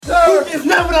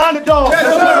never the underdog.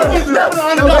 Yes, sir. He's never the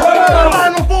underdog.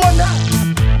 Final four now.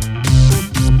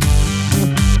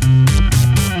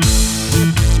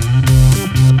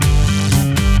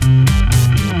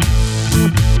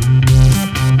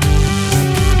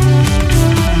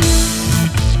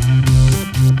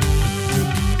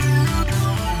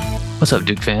 What's up,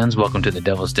 Duke fans? Welcome to the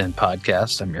Devil's Den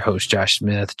podcast. I'm your host, Josh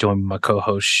Smith, joined by my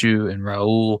co-host, Shu and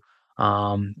Raul.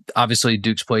 Obviously,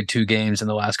 Duke's played 2 games in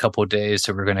the last couple of days,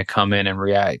 so we're going to come in and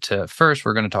react to. First,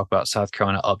 we're going to talk about South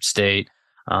Carolina Upstate,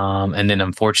 and then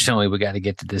unfortunately, we got to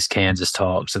get to this Kansas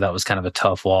talk, so that was kind of a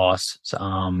tough loss. So,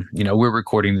 we're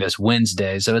recording this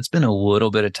Wednesday, so it's been a little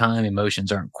bit of time.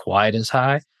 Emotions aren't quite as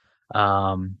high,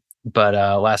 but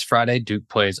last Friday, Duke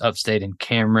plays Upstate in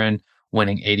Cameron,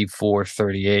 winning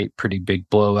 84-38, pretty big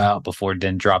blowout before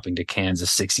then dropping to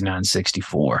Kansas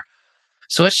 69-64.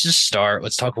 So let's just start.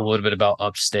 Let's talk a little bit about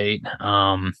Upstate.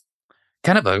 Kind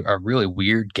of a really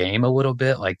weird game a little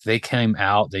bit. Like they came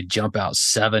out, they jump out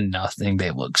 7-0.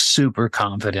 They look super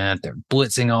confident. They're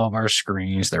blitzing all of our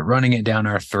screens. They're running it down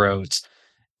our throats.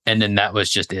 And then that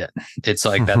was just it. It's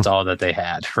like that's all that they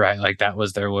had, right? Like that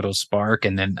was their little spark.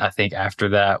 And then I think after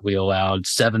that, we allowed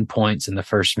 7 points in the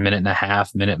first minute and a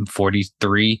half, minute and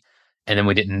 43. And then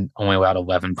we didn't only allowed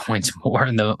 11 points more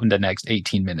in the next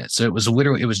 18 minutes. So it was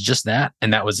literally, it was just that.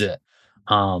 And that was it.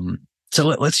 So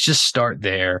let's just start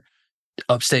there.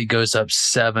 Upstate goes up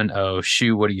 7-0.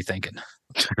 Shu, what are you thinking?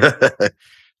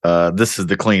 This is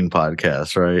the clean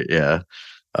podcast, right? Yeah.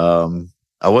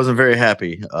 I wasn't very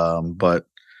happy, but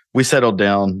we settled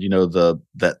down,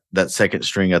 that second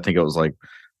string. I think it was like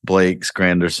Blake,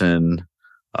 Scranderson,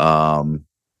 Lively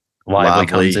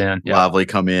comes in. Yeah. Lively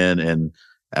come in, and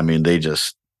I mean they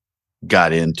just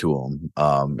got into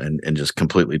them and just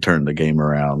completely turned the game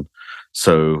around.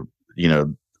 So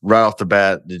right off the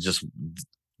bat, it just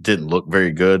didn't look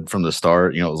very good from the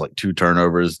start. It was like 2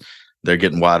 turnovers. They're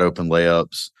getting wide open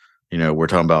layups. We're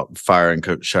talking about firing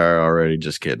Coach Shire already.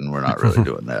 Just kidding. We're not really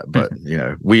doing that. But,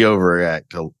 we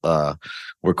overreact.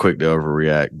 We're quick to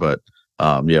overreact. But,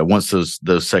 once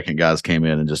those second guys came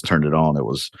in and just turned it on, it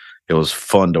was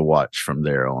fun to watch from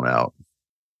there on out.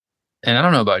 And I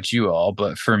don't know about you all,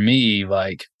 but for me,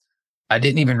 like, I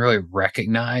didn't even really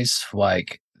recognize,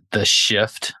 like, the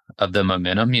shift of the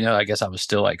momentum. I guess I was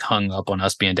still, like, hung up on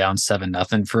us being down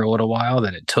 7-0 for a little while,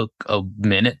 that it took a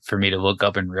minute for me to look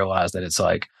up and realize that it's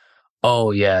like,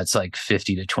 oh yeah, it's like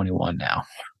 50-21 now,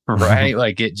 right?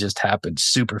 Like it just happened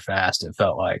super fast. It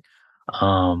felt like,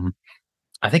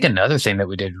 I think another thing that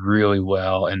we did really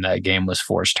well in that game was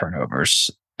forced turnovers.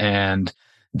 And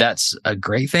that's a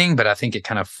great thing, but I think it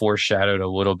kind of foreshadowed a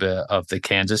little bit of the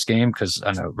Kansas game. Cause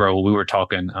I know, Raul, we were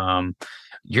talking,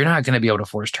 you're not going to be able to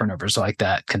force turnovers like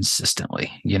that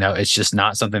consistently. It's just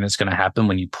not something that's going to happen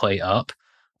when you play up.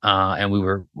 And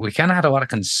we kind of had a lot of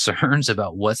concerns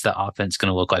about what's the offense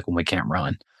going to look like when we can't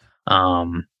run.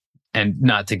 And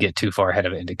not to get too far ahead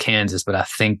of it into Kansas, but I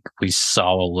think we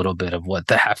saw a little bit of what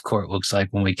the half court looks like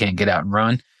when we can't get out and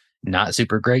run. Not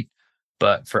super great,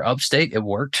 but for Upstate, it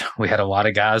worked. We had a lot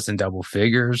of guys in double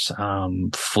figures.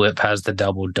 Flip has the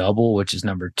double-double, which is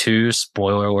number 2.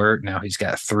 Spoiler alert. Now he's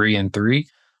got 3 and 3.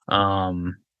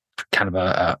 Kind of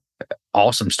a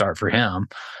awesome start for him.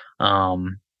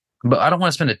 But I don't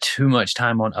want to spend too much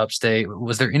time on Upstate.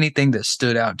 Was there anything that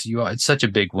stood out to you? It's such a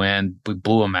big win. We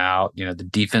blew them out. The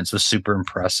defense was super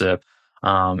impressive.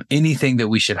 Anything that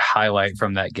we should highlight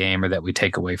from that game or that we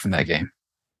take away from that game?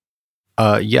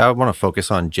 Yeah, I want to focus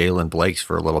on Jalen Blakes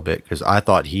for a little bit because I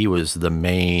thought he was the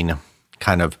main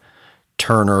kind of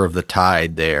turner of the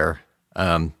tide there.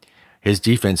 His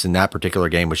defense in that particular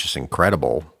game was just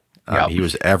incredible. Yep. He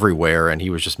was everywhere, and he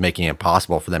was just making it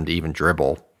impossible for them to even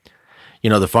dribble.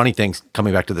 The funny thing,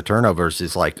 coming back to the turnovers,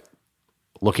 is like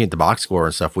looking at the box score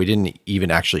and stuff, we didn't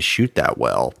even actually shoot that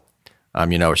well.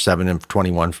 We're 7 of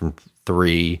 21 from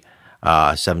 3,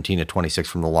 17 of 26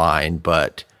 from the line,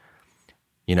 but,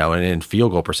 and in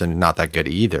field goal percentage, not that good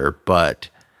either. But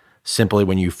simply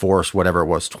when you force whatever it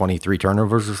was, 23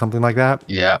 turnovers or something like that.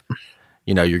 Yeah.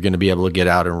 You're going to be able to get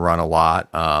out and run a lot.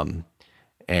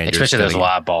 And especially those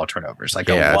live ball turnovers, like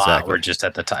a lot exactly. were just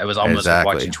at the time. It was almost like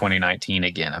watching 2019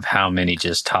 again of how many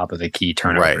just top of the key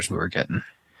turnovers we were getting.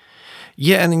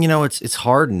 Yeah, and it's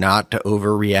hard not to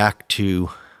overreact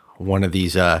to one of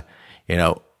these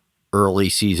early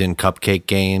season cupcake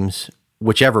games,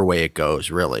 whichever way it goes,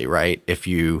 really, right? If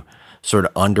you sort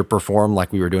of underperform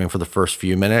like we were doing for the first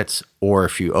few minutes, or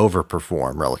if you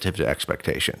overperform relative to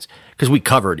expectations, because we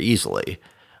covered easily.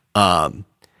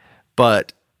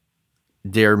 But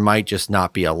there might just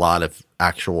not be a lot of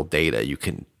actual data you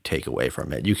can take away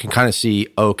from it. You can kind of see,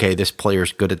 okay, this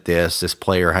player's good at this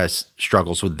player has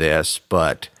struggles with this,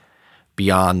 but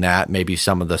beyond that, maybe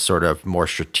some of the sort of more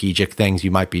strategic things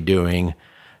you might be doing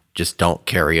just don't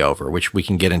carry over, which we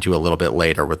can get into a little bit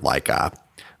later with like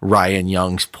Ryan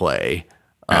Young's play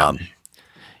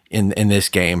in this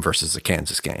game versus the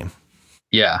Kansas game.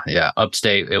 Yeah.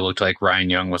 Upstate, it looked like Ryan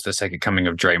Young was the second coming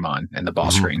of Draymond in the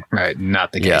ball screen, right?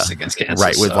 Not the case against Kansas.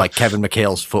 Right, with like Kevin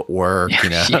McHale's footwork, you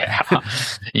know?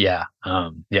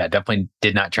 Definitely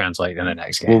did not translate in the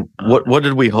next game. Well, what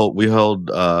did we hold? We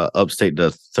held Upstate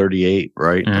to 38,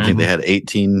 right? I think they had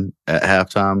 18 at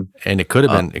halftime. And it could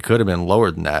have been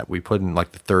lower than that. We put in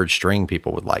like the third string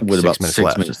people with like 6 minutes left.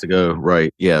 6 minutes to go,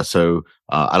 right? Yeah, so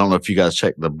I don't know if you guys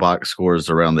checked the box scores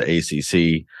around the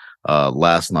ACC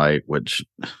last night, which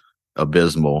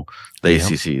abysmal. The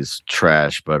ACC is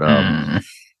trash, but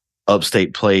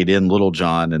Upstate played in Little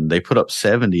John and they put up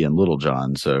 70 in Little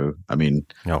John. So I mean,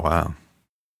 oh wow!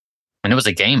 And it was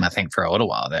a game, I think, for a little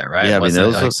while there, right? Yeah, I mean, it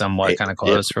was like somewhat kind of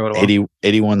close for a little while.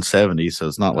 81-70. So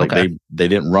it's not like they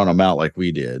didn't run them out like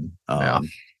we did. I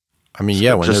mean,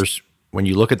 when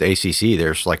you look at the ACC,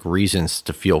 there's like reasons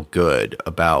to feel good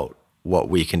about what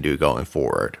we can do going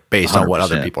forward based 100%. On what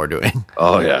other people are doing.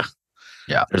 Oh yeah.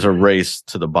 Yeah. There's a race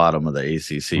to the bottom of the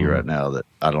ACC right now that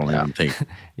I don't even think.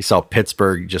 You saw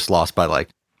Pittsburgh just lost by like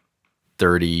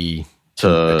 30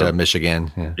 to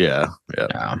Michigan. Yeah.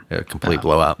 A complete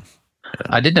blowout.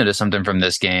 I did notice something from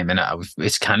this game, and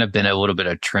it's kind of been a little bit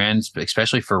of trends,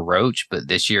 especially for Roach, but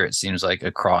this year it seems like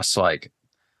across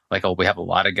we have a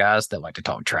lot of guys that like to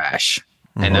talk trash.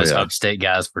 And those Upstate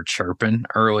guys were chirping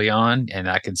early on, and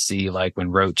I could see like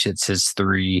when Roach hits his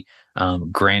three,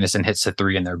 Grandison hits the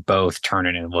three, and they're both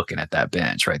turning and looking at that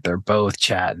bench, right? They're both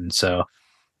chatting. So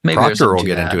maybe Proctor will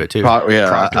get into it too.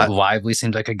 Proctor Lively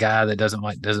seems like a guy that doesn't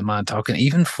mind talking.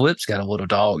 Even Flip's got a little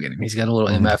dog in him. He's got a little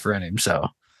MF in him. So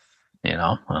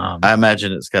I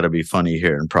imagine it's got to be funny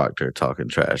hearing Proctor talking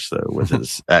trash though with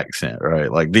his accent, right?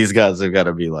 Like these guys have got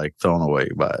to be like thrown away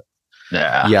by it.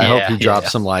 I hope he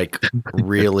drops some like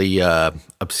really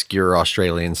obscure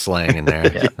Australian slang in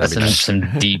there.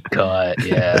 Some deep cut.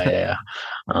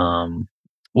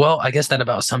 Well, I guess that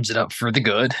about sums it up for the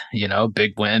good.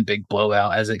 Big win, big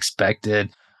blowout as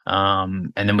expected.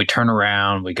 And then we turn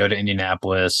around, we go to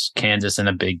Indianapolis, Kansas in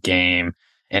a big game.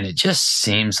 And it just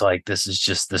seems like this is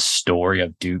just the story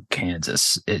of Duke,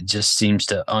 Kansas. It just seems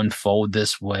to unfold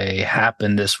this way,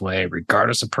 happen this way,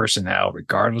 regardless of personnel,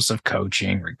 regardless of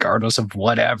coaching, regardless of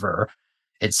whatever.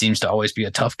 It seems to always be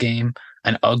a tough game,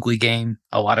 an ugly game,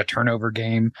 a lot of turnover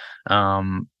game.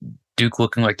 Duke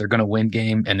looking like they're going to win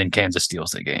game, and then Kansas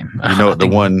steals the game. You know what the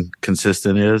one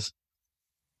consistent is?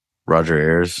 Roger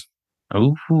Ayers.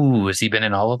 Oh, has he been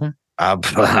in all of them? I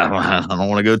don't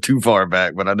want to go too far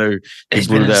back, but I know he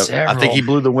blew that. I think he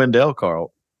blew the Wendell Carter.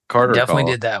 Definitely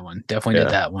call. Did that one. Did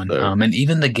that one. So. And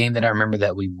even the game that I remember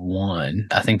that we won,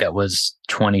 I think that was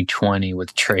 2020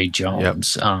 with Trey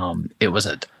Jones. Yep. It was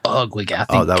an ugly game. I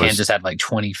think Kansas had like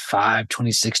 25,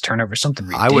 26 turnovers, something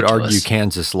ridiculous. I would argue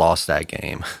Kansas lost that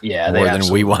game. Yeah, more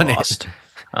than we won lost.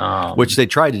 It. Which they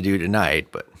tried to do tonight,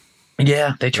 but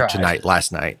they tried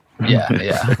last night.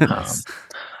 Yeah.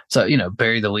 So,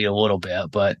 bury the lead a little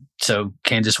bit. But so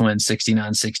Kansas wins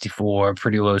 69-64,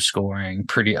 pretty low scoring,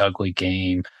 pretty ugly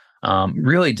game.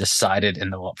 Really decided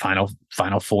in the final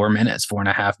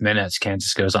 4.5 minutes.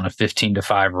 Kansas goes on a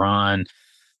 15-5 run.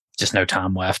 Just no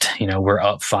time left. We're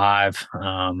up 5.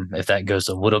 If that goes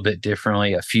a little bit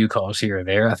differently, a few calls here or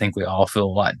there, I think we all feel a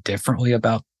lot differently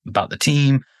about the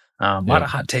team. A lot of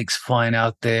hot takes flying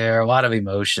out there, a lot of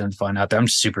emotions flying out there. I'm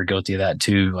super guilty of that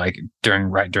too, like during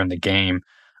the game.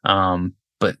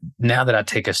 But now that I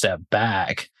take a step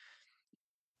back,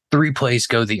 3 plays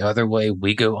go the other way.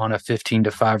 We go on a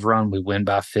 15-5 run. We win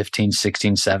by 15,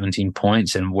 16, 17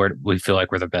 points. And we feel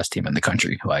like we're the best team in the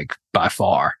country, like by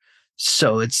far.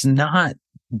 So it's not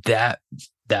that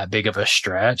big of a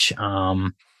stretch.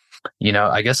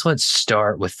 I guess let's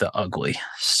start with the ugly.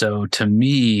 So to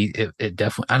me, it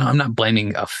definitely, I'm not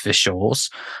blaming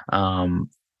officials,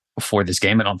 for this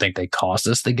game. I don't think they cost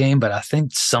us the game, but I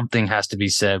think something has to be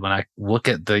said when I look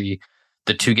at the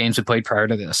 2 games we played prior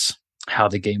to this, how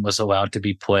the game was allowed to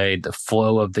be played, the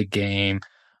flow of the game.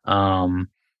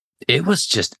 It was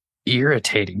just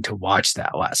irritating to watch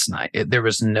that last night. There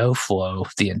was no flow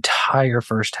the entire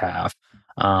first half.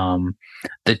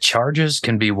 The charges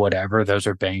can be whatever. Those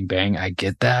are bang, bang. I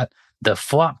get that. The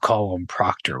flop call on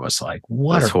Proctor was like,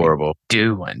 what That's horrible.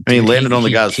 Doing? He landed on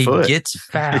the guy's foot. He gets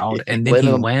fouled, and then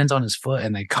he lands on his foot,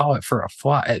 and they call it for a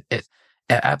flop. At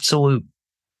absolute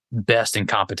best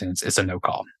incompetence, it's a no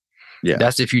call. Yeah.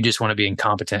 That's if you just want to be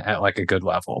incompetent at like a good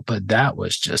level. But that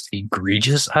was just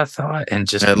egregious, I thought.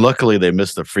 And luckily they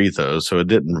missed the free throws, so it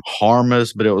didn't harm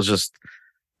us, but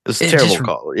it's a terrible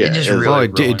call. Yeah.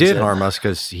 It did harm us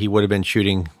because he would have been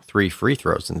shooting 3 free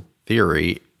throws in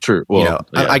theory. True. Well,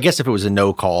 I guess if it was a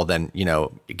no call, then,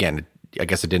 again, I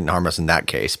guess it didn't harm us in that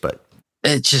case, but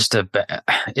it just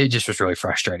was really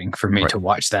frustrating for me to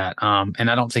watch that. And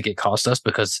I don't think it cost us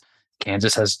because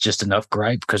Kansas has just enough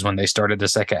gripe, because when they started the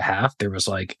second half, there was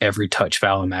like every touch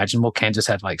foul imaginable. Kansas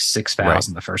had like 6 fouls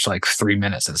in the first like 3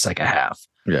 minutes of the second half.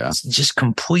 Yeah. It's just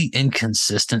complete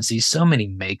inconsistency. So many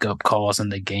makeup calls in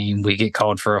the game. We get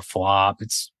called for a flop.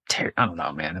 I don't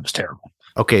know, man. It was terrible.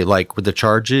 Okay, like with the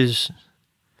charges,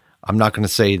 I'm not going to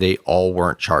say they all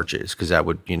weren't charges because that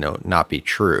would, not be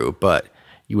true. But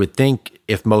you would think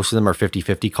if most of them are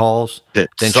 50-50 calls, then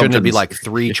shouldn't it be like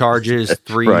 3 charges,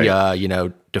 3,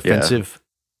 defensive?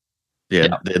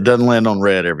 Yeah, it doesn't land on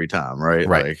red every time, right?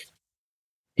 Right.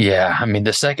 Yeah, I mean,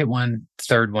 the second one,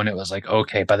 third one, it was like,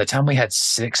 okay, by the time we had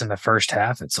 6 in the first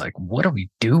half, it's like, what are we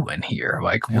doing here?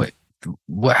 Like,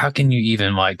 what, how can you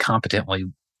even like competently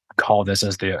call this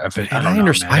as the,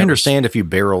 I understand if you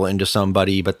barrel into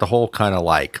somebody, but the whole kind of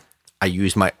like, I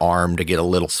use my arm to get a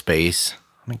little space.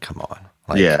 I mean, come on.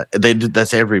 Like, they did.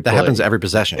 That's every play. That happens every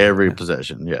possession. Every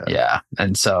possession. Yeah. Yeah.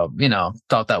 And so,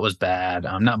 thought that was bad.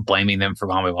 I'm not blaming them for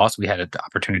why we lost. We had an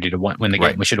opportunity to win the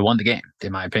game. We should have won the game,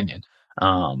 in my opinion.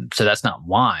 So that's not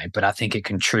why, but I think it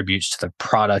contributes to the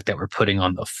product that we're putting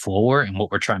on the floor and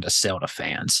what we're trying to sell to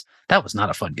fans. That was not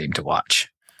a fun game to watch.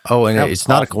 Oh, and it's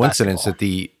not a coincidence that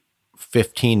the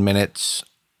 15 minutes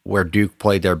where Duke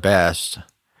played their best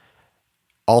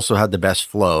also had the best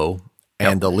flow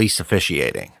and the least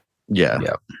officiating. Yeah.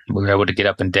 We were able to get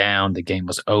up and down. The game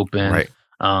was open. Right.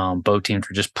 Both teams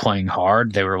were just playing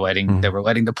hard. They were letting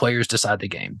the players decide the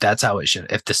game. That's how it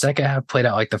should. If the second half played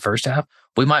out like the first half,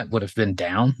 we would have been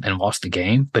down and lost the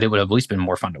game, but it would have at least been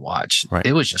more fun to watch. Right.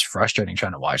 It was just frustrating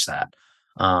trying to watch that.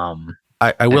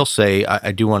 I will say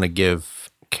I do want to give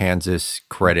Kansas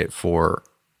credit for,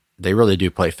 they really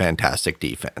do play fantastic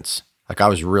defense. Like, I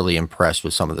was really impressed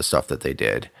with some of the stuff that they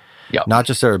did. Yep. Not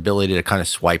just their ability to kind of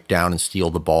swipe down and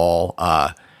steal the ball.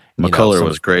 McCullough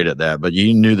was great at that, but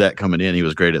you knew that coming in. He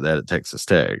was great at that at Texas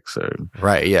Tech. So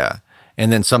right, yeah.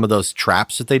 And then some of those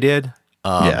traps that they did,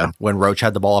 when Roach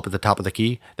had the ball up at the top of the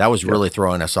key, that was really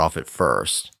throwing us off at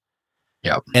first.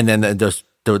 Yep. And then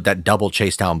that double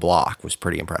chase down block was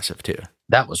pretty impressive too.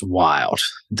 That was wild.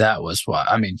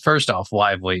 I mean, first off,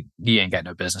 Lively, you ain't got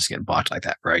no business getting blocked like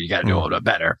that, right? You got to do a little bit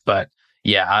better. But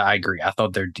yeah, I agree. I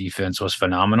thought their defense was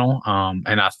phenomenal.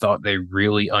 And I thought they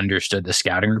really understood the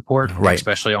scouting report,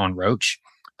 especially on Roach,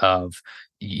 of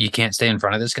you can't stay in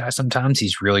front of this guy sometimes.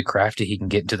 He's really crafty. He can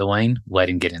get into the lane. Let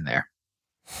him get in there.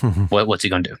 What's he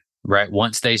going to do? Right.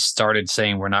 Once they started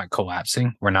saying we're not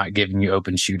collapsing, we're not giving you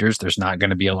open shooters, there's not going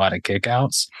to be a lot of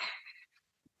kickouts.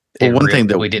 Well, one thing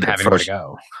that we didn't have anywhere to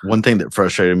go. One thing that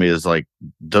frustrated me is like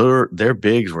their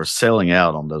bigs were selling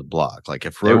out on those blocks. Like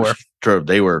if Roach drove,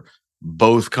 they were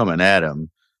both coming at him.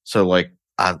 So like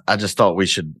I just thought we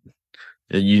should.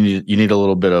 You need a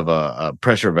little bit of a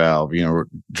pressure valve.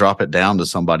 Drop it down to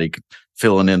somebody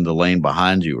filling in the lane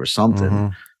behind you or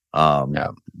something.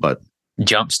 But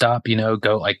jump stop.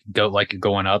 Go like you're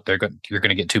going up. You're going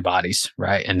to get 2 bodies,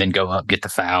 right? And then go up, get the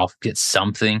foul, get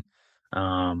something.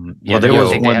 They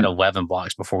had 11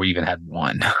 blocks before we even had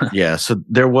 1. Yeah, so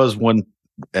there was one,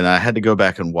 and I had to go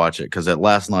back and watch it because at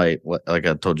last night, like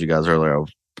I told you guys earlier, I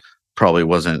probably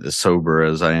wasn't as sober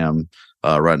as I am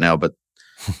right now. But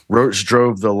Roach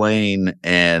drove the lane,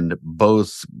 and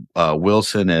both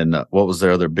Wilson and what was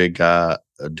their other big guy,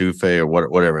 Dufay or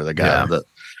whatever the guy. Yeah.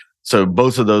 So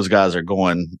both of those guys are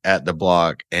going at the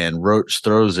block, and Roach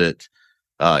throws it.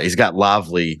 He's got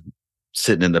Lively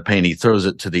sitting in the paint. He throws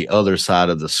it to the other side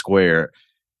of the square.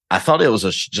 I thought it was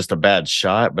just a bad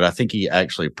shot, but I think he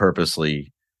actually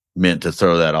purposely meant to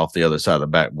throw that off the other side of the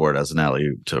backboard as an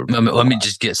alley-oop. Let me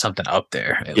just get something up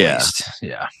there at least.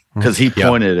 Yeah. Because he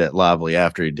pointed at Lively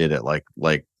after he did it like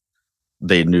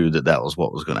they knew that was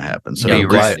what was going to happen. So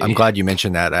I'm glad you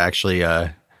mentioned that. Actually,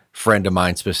 a friend of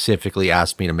mine specifically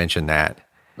asked me to mention that.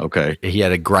 Okay. He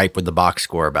had a gripe with the box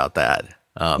score about that.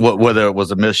 Whether it was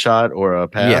a missed shot or a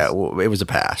pass? Yeah, it was a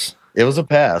pass. It was a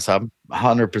pass. I'm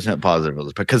 100% positive it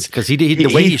was because the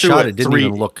way he shot it didn't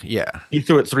even look. Yeah, he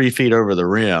threw it 3 feet over the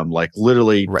rim, like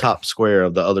literally top square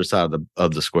of the other side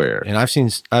of the square. And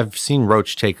I've seen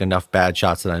Roach take enough bad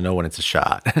shots that I know when it's a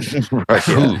shot.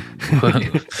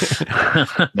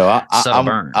 No,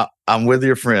 I'm with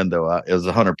your friend though. It was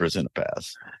 100% a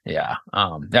pass. Yeah,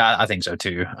 I think so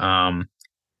too.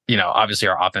 obviously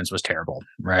our offense was terrible,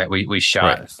 right? We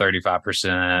shot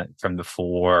 35% from the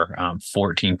floor,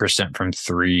 14% from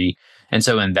three. And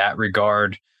so in that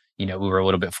regard, we were a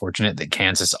little bit fortunate that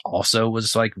Kansas also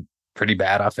was like pretty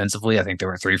bad offensively. I think they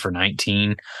were 3 for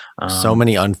 19. So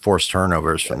many unforced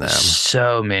turnovers from them.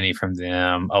 So many from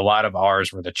them. A lot of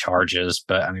ours were the charges,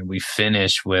 but I mean, we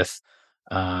finished with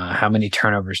how many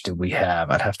turnovers did we have?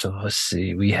 Let's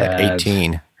see. We had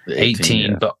 18.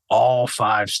 18, but all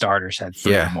 5 starters had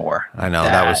 3 or more. I know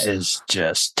that is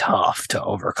just tough to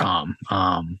overcome.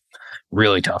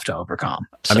 Really tough to overcome.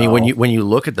 So, I mean, when you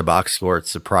look at the box score,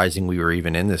 it's surprising we were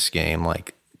even in this game.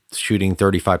 Like shooting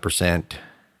 35%,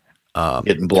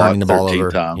 getting blocked the ball 13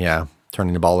 over, times.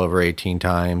 turning the ball over 18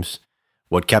 times.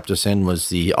 What kept us in was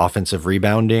the offensive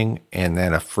rebounding and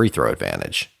then a free throw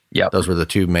advantage. Yeah, those were the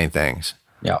 2 main things.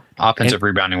 Yeah, offensive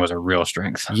rebounding was a real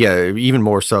strength. Yeah, even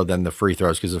more so than the free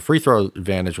throws, because the free throw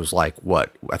advantage was like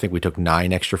what? I think we took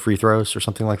 9 extra free throws or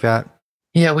something like that.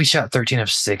 Yeah, we shot 13 of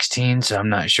 16, so I'm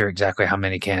not sure exactly how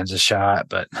many Kansas shot,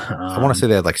 but I want to say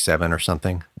they had like 7 or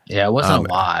something. Yeah, it wasn't a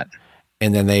lot.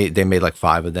 And then they made like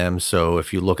 5 of them. So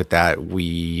if you look at that,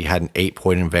 we had an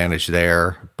 8-point advantage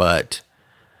there, but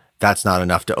that's not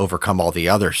enough to overcome all the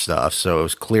other stuff. So it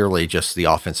was clearly just the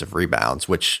offensive rebounds,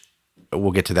 which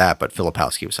we'll get to that, but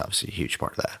Filipowski was obviously a huge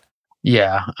part of that.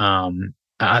 Yeah.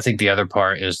 I think the other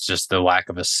part is just the lack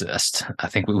of assist. I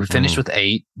think we finished with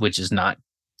 8, which is not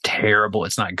terrible.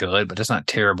 It's not good, but it's not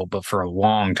terrible. But for a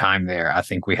long time there, I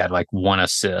think we had like 1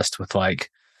 assist with like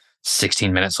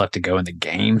 16 minutes left to go in the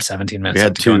game, 17 minutes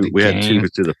left to go in the game. We had 2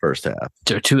 through the first half.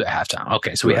 2 at halftime.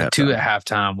 Okay, so we had 2 at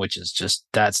halftime, which is just,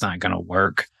 that's not going to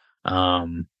work.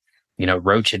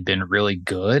 Roach had been really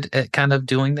good at kind of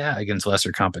doing that against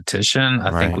lesser competition.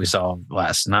 I think we saw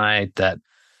last night that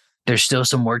there's still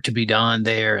some work to be done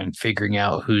there and figuring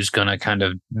out who's going to kind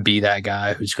of be that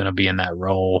guy, who's going to be in that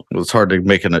role. Well, it's hard to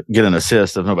get an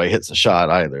assist if nobody hits a shot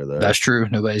either, though. That's true.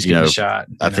 Nobody's getting a shot.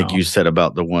 I think you said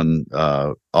about the one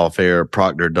off air,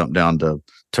 Proctor dumped down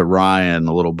to Ryan,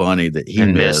 a little bunny that he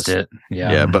missed it.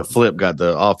 Yeah, but Flip got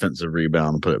the offensive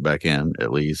rebound and put it back in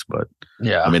at least. But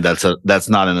yeah, I mean that's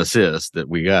not an assist that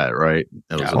we got, right?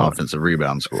 It was an offensive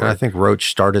rebound score. And I think Roach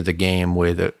started the game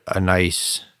with a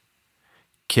nice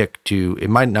kick to, it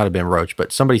might not have been Roach,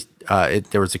 but somebody,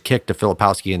 there was a kick to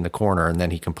Filipowski in the corner, and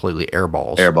then he completely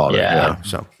airballed it. Yeah.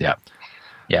 So yeah,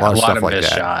 a lot of missed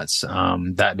that. shots.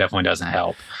 That definitely doesn't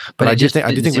help. But I do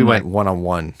think we went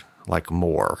one-on-one like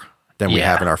more than we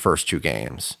have in our first 2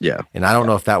 games. Yeah. And I don't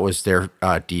know if that was their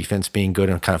defense being good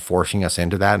and kind of forcing us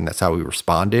into that, and that's how we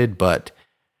responded, but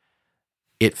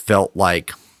it felt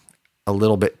like a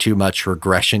little bit too much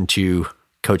regression to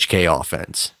Coach K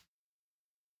offense.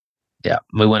 Yeah,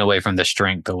 we went away from the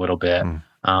strength a little bit.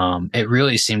 It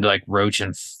really seemed like Roach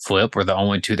and Flip were the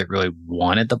only 2 that really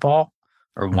wanted the ball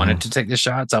or wanted to take the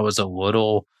shots. I was a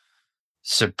little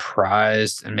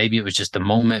surprised, and maybe it was just the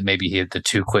moment. Maybe he had the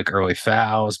 2 quick early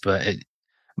fouls, but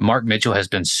Mark Mitchell has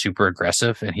been super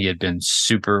aggressive, and he had been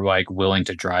super like willing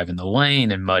to drive in the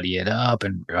lane and muddy it up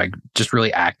and like just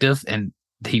really active. And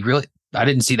I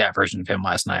didn't see that version of him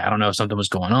last night. I don't know if something was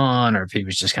going on or if he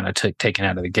was just kind of taken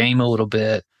out of the game a little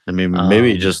bit. I mean,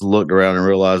 maybe he just looked around and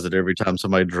realized that every time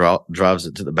somebody drives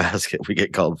it to the basket, we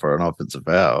get called for an offensive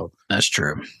foul. That's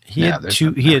true. He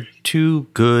had 2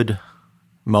 good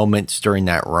moments during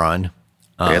that run.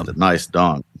 He had the nice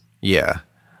dunk. Yeah.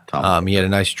 He had a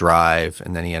nice drive,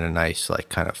 and then he had a nice like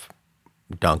kind of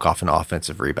dunk off an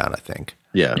offensive rebound, I think.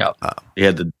 Yeah. Yep. He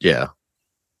had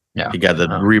he got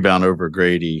the rebound over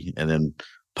Grady, and then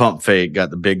pump fake, got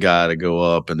the big guy to go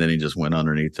up, and then he just went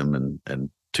underneath him and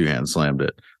 2-hand slammed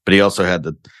it. But he also had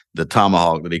the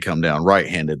tomahawk that he come down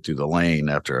right-handed through the lane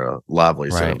after a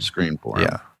lively set up screen for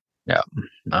him. Yeah.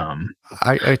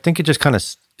 I think it just kind of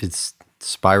it's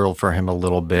spiraled for him a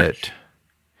little bit,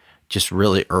 just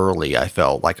really early. I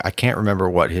felt like I can't remember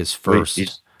what his first. He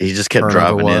just kept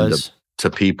driving into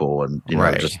people and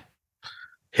just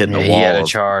hitting the wall. He had a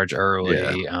charge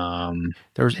early. Yeah.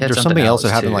 There's something else that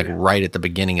happened like right at the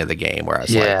beginning of the game where I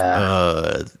was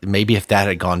like, maybe if that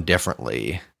had gone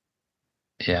differently.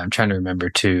 Yeah, I'm trying to remember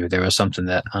too. There was something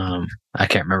that I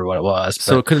can't remember what it was.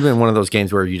 So it could have been one of those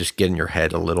games where you just get in your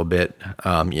head a little bit.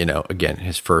 Again,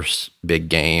 his first big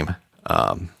game.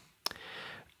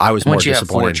 I was more disappointed. Once you have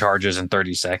 4 charges in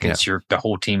 30 seconds, the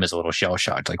whole team is a little shell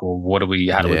shocked. Like, well,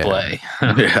 how do we play?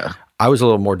 I was a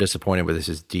little more disappointed with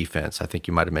his defense. I think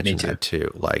you might have mentioned that too.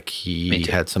 Like he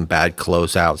had some bad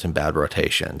closeouts and bad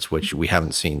rotations, which we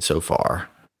haven't seen so far.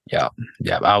 Yeah.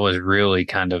 I was really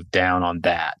kind of down on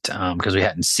that because we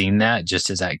hadn't seen that, just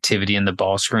his activity in the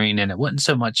ball screen. And it wasn't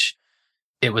so much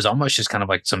it was almost just kind of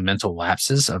like some mental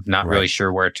lapses of not Right. really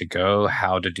sure where to go,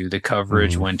 how to do the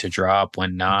coverage, when to drop,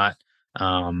 when not.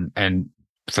 And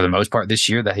for the most part this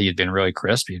year, that he had been really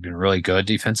crisp. He'd been really good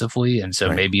defensively. And so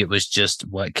Right. maybe it was just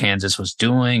what Kansas was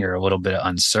doing or a little bit of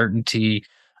uncertainty.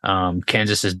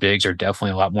 Kansas's bigs are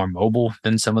definitely a lot more mobile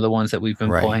than some of the ones that we've been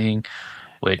Right. playing,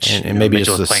 which And maybe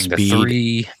Mitchell just was the playing speed, the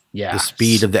three. Yeah. the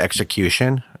speed of the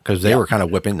execution, because they were kind of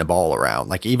whipping the ball around.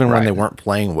 Like even when Right. they weren't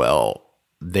playing well,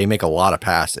 they make a lot of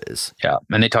passes. Yeah,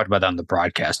 and they talked about that on the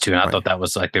broadcast too, and I thought that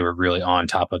was like they were really on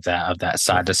top of that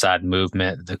side to side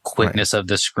movement, the quickness of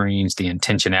the screens, the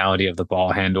intentionality of the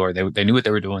ball handler. They knew what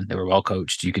they were doing. They were well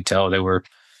coached. You could tell they were,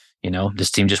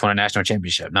 this team just won a national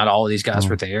championship. Not all of these guys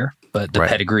were there, but the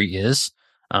pedigree is.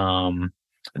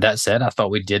 That said, I thought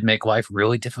we did make life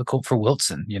really difficult for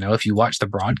Wilson. If you watch the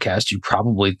broadcast, you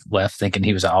probably left thinking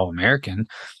he was an All-American,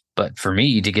 but for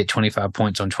me to get 25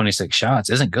 points on 26 shots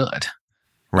isn't good.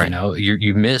 Right.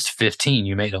 You missed 15,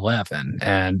 you made 11,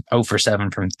 and 0 for 7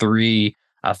 from 3.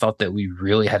 I thought that we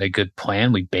really had a good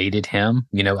plan. We baited him.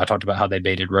 I talked about how they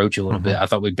baited Roach a little bit. I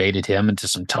thought we baited him into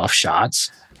some tough shots.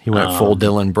 He went full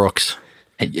Dylan Brooks.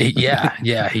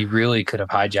 Yeah, he really could have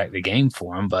hijacked the game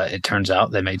for him, but it turns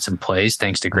out they made some plays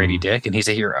thanks to Grady Dick, and he's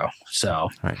a hero. So,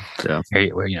 what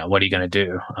are you going to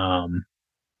do?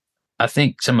 I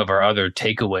think some of our other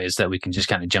takeaways that we can just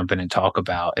kind of jump in and talk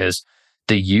about is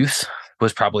the youth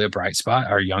was probably a bright spot.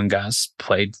 Our young guys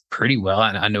played pretty well.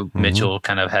 And I know Mitchell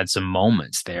kind of had some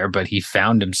moments there, but he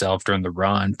found himself during the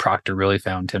run. Proctor really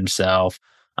found himself.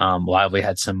 Lively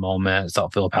had some moments.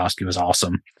 Thought Filipowski was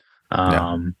awesome.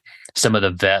 Some of the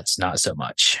vets, not so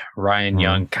much. Ryan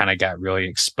Young kind of got really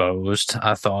exposed,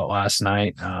 I thought, last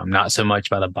night. Not so much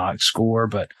by the box score,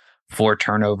 but 4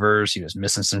 turnovers. He was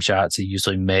missing some shots he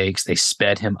usually makes. They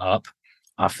sped him up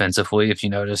offensively, if you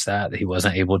notice that he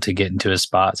wasn't able to get into his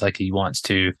spots like he wants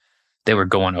to. They were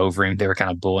going over him. They were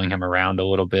kind of bullying him around a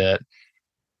little bit.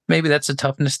 Maybe that's a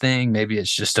toughness thing. Maybe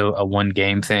it's just a one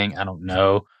game thing. I don't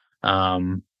know.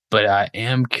 But I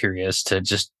am curious to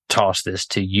just toss this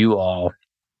to you all.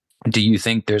 Do you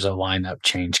think there's a lineup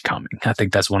change coming? I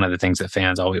think that's one of the things that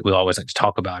fans we always like to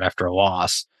talk about after a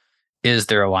loss. Is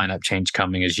there a lineup change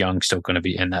coming? Is Young still going to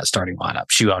be in that starting lineup?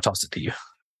 Shu, I'll toss it to you.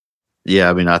 Yeah,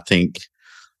 I mean, I think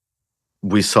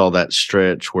we saw that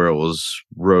stretch where it was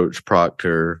Roach,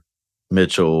 Proctor,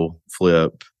 Mitchell,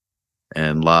 Flip,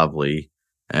 and Lively.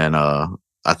 And I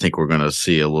think we're going to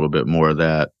see a little bit more of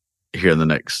that here in the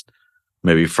next,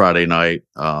 maybe Friday night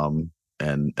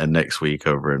and next week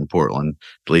over in Portland,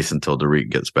 at least until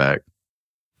Derek gets back.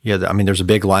 Yeah, I mean, there's a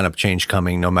big lineup change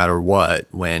coming no matter what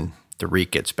when Derek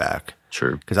gets back.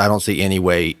 Sure. Because I don't see any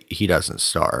way he doesn't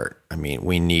start. I mean,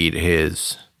 we need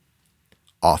his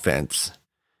offense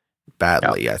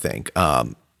badly, I think.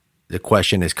 The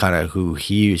question is kind of who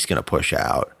he's going to push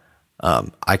out.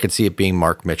 I could see it being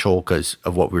Mark Mitchell because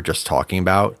of what we were just talking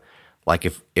about. Like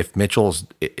if Mitchell's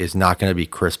is not going to be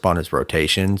crisp on his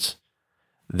rotations,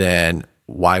 then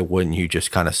why wouldn't you just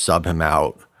kind of sub him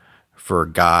out for a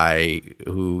guy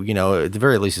who, at the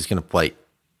very least is going to play,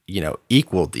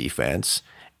 equal defense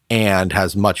and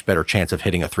has much better chance of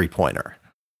hitting a 3-pointer.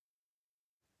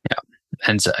 Yeah.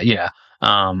 And so,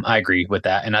 I agree with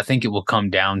that. And I think it will come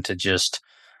down to just,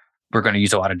 we're going to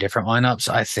use a lot of different lineups.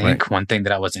 I think one thing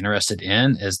that I was interested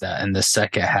in is that in the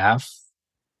second half,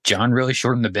 John really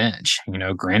shortened the bench.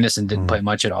 Grandison didn't play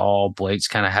much at all. Blake's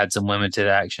kind of had some limited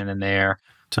action in there.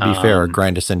 To be fair,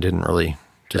 Grandison didn't really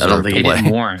deserve I don't think to play.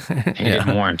 Didn't warrant. He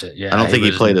didn't warrant it. Yeah, I don't think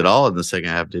he played at all in the second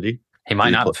half, did he? He might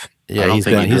not have. Yeah, he's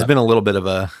been a little bit of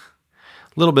a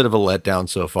letdown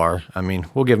so far. I mean,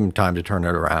 we'll give him time to turn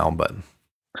it around, but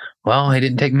well, he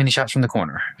didn't take many shots from the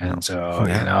corner, and so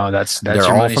that's they're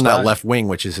your all money from spot. that left wing,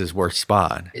 which is his worst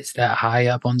spot. It's that high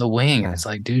up on the wing, and it's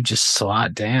like, dude, just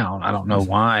slot down. I don't know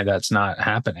why that's not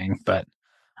happening, but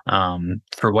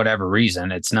for whatever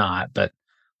reason, it's not. But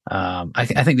I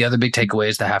think the other big takeaway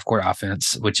is the half-court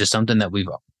offense, which is something that we've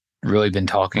really been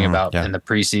talking about in the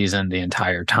preseason the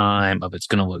entire time. Of it's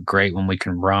going to look great when we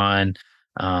can run.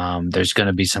 There's going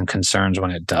to be some concerns when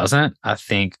it doesn't. I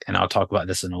think, and I'll talk about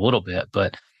this in a little bit,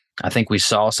 but I think we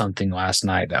saw something last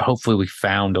night that hopefully we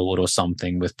found a little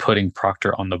something with putting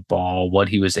Proctor on the ball, what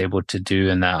he was able to do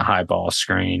in that high ball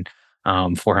screen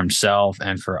for himself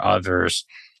and for others.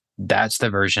 That's the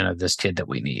version of this kid that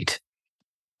we need.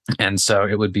 And so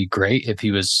it would be great if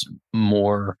he was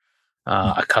more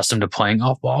accustomed to playing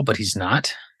off ball, but he's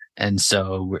not. And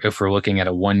so if we're looking at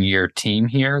a 1-year team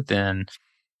here, then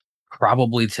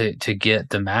probably to get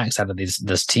the max out of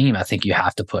this team, I think you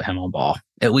have to put him on ball,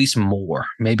 at least more.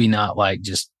 Maybe not like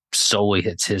just solely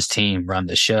hits his team, run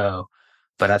the show,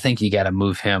 but I think you got to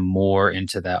move him more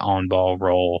into that on-ball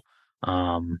role.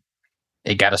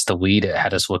 It got us the lead. It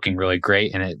had us looking really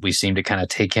great, and we seemed to kind of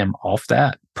take him off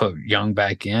that, put Young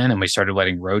back in, and we started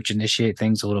letting Roach initiate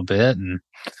things a little bit. And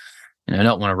I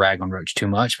don't want to rag on Roach too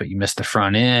much, but you missed the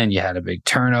front end. You had a big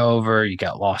turnover. You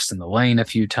got lost in the lane a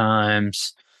few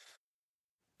times.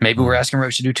 Maybe we're asking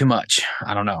Roach to do too much.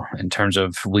 I don't know. In terms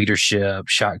of leadership,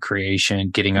 shot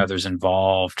creation, getting others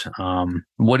involved.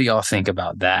 What do y'all think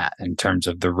about that in terms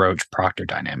of the Roach-Proctor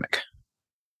dynamic?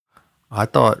 I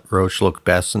thought Roach looked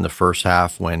best in the first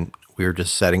half when we were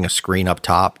just setting a screen up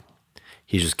top.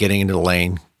 He's just getting into the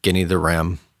lane, getting to the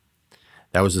rim.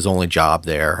 That was his only job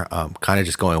there. Kind of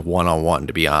just going one-on-one,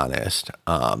 to be honest.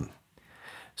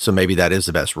 So maybe that is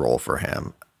the best role for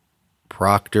him.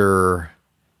 Proctor,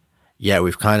 yeah,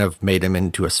 we've kind of made him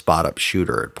into a spot-up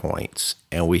shooter at points.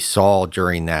 And we saw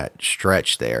during that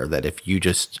stretch there that if you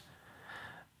just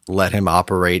let him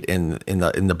operate in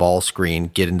the ball screen,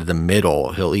 get into the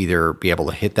middle, he'll either be able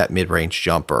to hit that mid-range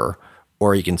jumper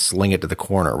or he can sling it to the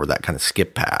corner with that kind of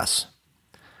skip pass.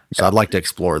 So I'd like to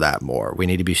explore that more. We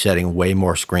need to be setting way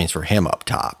more screens for him up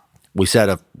top. We set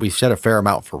a fair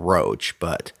amount for Roach,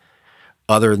 but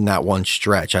other than that one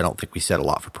stretch, I don't think we set a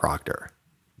lot for Proctor.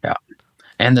 Yeah.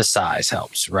 And the size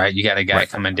helps, right? You got a guy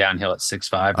coming downhill at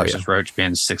 6'5" versus Roach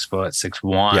being 6 foot,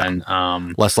 6'1".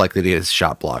 Yeah. Less likely to get his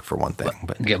shot blocked for one thing.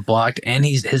 But get blocked, and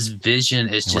his vision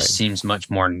seems much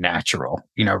more natural.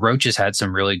 Roach has had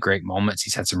some really great moments.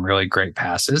 He's had some really great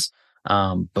passes.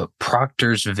 But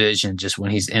Proctor's vision, just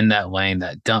when he's in that lane,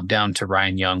 that dump down to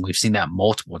Ryan Young, we've seen that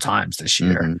multiple times this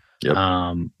year. Mm-hmm.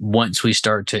 Yep. Once we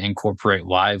start to incorporate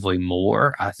Lively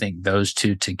more, I think those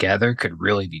two together could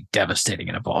really be devastating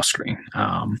in a ball screen.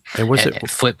 And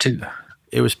flip too.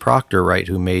 It was Proctor, right,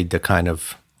 who made the kind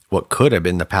of what could have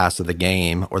been the pass of the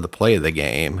game or the play of the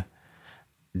game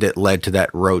that led to that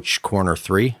Roach corner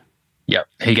three. Yep,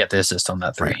 he got the assist on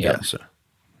that three. Right, yep.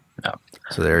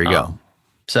 So there you go.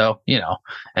 So,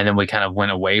 and then we kind of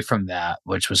went away from that,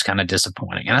 which was kind of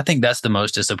disappointing. And I think that's the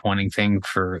most disappointing thing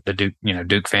for the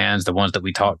Duke fans, the ones that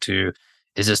we talked to,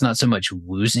 is it's not so much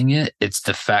losing it. It's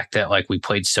the fact that we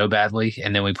played so badly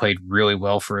and then we played really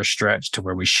well for a stretch to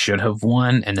where we should have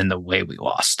won. And then the way we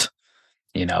lost,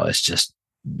 it's just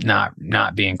not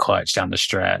being clutch down the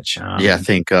stretch. I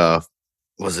think,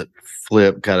 was it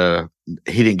Flip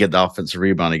he didn't get the offensive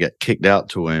rebound. He got kicked out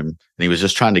to him and he was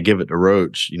just trying to give it to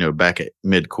Roach, back at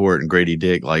midcourt, and Grady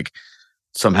Dick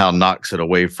somehow knocks it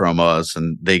away from us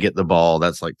and they get the ball.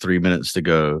 That's 3 minutes to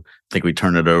go. I think we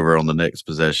turn it over on the next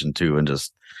possession too, and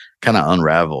just kind of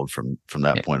unraveled from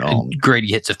that point on. Grady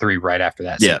hits a three right after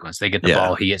that sequence. They get the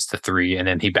ball, he hits the three, and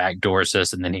then he backdoors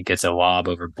us, and then he gets a lob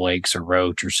over Blake's or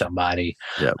Roach or somebody.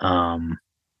 Yeah.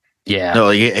 No,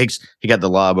 he got the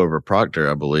lob over Proctor,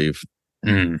 I believe.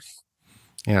 Mm.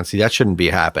 Yeah, see, that shouldn't be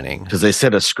happening. Because they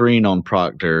set a screen on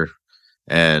Proctor,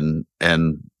 and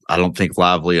I don't think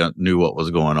Lively knew what was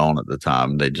going on at the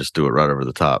time. They just threw it right over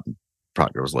the top.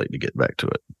 Proctor was late to get back to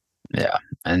it. Yeah,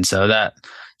 and so that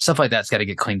stuff like that's got to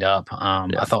get cleaned up.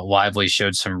 I thought Lively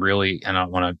showed some really, and I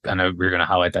know we're going to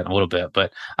highlight that in a little bit,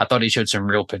 but I thought he showed some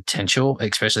real potential,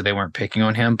 especially they weren't picking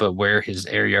on him, but where his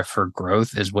area for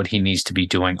growth is what he needs to be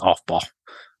doing off ball.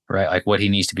 Right, what he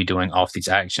needs to be doing off these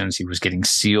actions. He was getting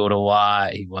sealed a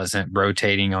lot. He wasn't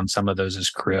rotating on some of those as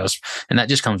crisp, and that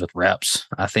just comes with reps.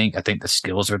 I think the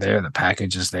skills are there, the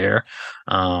package is there.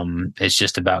 It's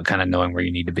just about kind of knowing where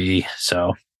you need to be.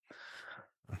 So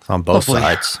on both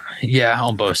sides,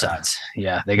 on both sides.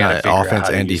 Yeah, they got to offense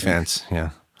and defense.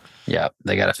 Yeah,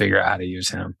 they got to figure out how to use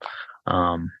him.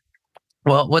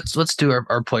 Well, let's do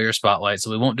our player spotlight. So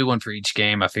we won't do one for each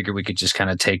game. I figure we could just kind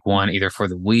of take one either for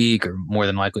the week, or more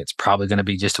than likely it's probably going to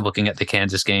be just looking at the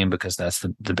Kansas game because that's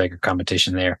the bigger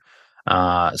competition there.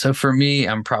 So for me,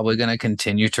 I'm probably going to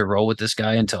continue to roll with this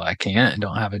guy until I can't and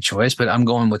don't have a choice, but I'm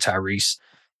going with Tyrese,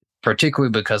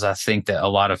 particularly because I think that a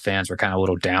lot of fans were kind of a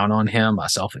little down on him,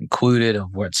 myself included,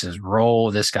 of what's his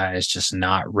role. This guy is just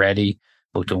not ready.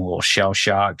 Looked a little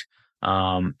shell-shocked.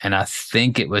 And I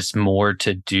think it was more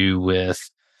to do with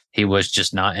he was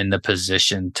just not in the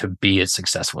position to be as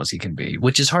successful as he can be,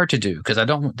 which is hard to do because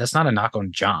that's not a knock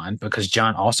on John, because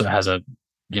John also has a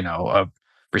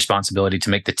responsibility to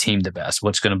make the team the best.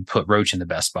 What's going to put Roach in the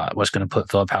best spot? What's going to put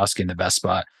Filipowski in the best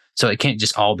spot? So it can't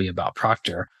just all be about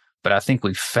Proctor. But I think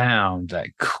we found that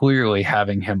clearly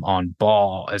having him on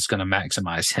ball is going to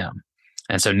maximize him.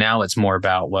 And so now it's more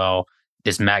about,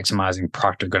 is maximizing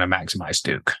Proctor going to maximize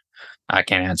Duke? I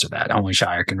can't answer that. Only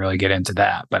Shire can really get into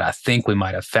that. But I think we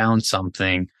might have found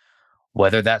something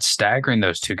whether that's staggering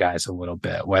those two guys a little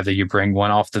bit, whether you bring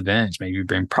one off the bench, maybe you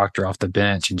bring Proctor off the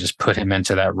bench and just put him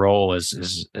into that role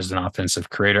as an offensive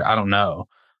creator. I don't know.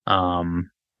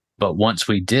 But once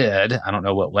we did, I don't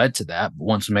know what led to that, but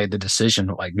once we made the decision,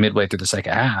 like midway through the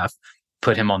second half,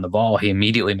 put him on the ball, he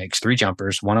immediately makes 3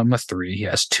 jumpers, one of them a 3. He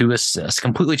has 2 assists,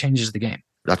 completely changes the game.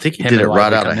 I think he did it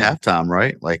right out of halftime,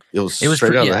 right? Like it was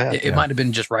straight out of half. It might have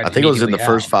been just right. I think it was in the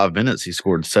first 5 minutes. He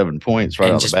scored 7 points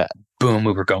right out of the bat. Boom,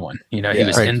 we were going. He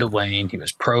was in the lane. He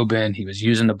was probing. He was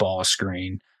using the ball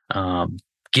screen,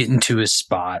 getting to his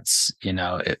spots.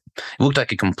 It looked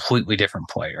like a completely different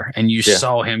player. And you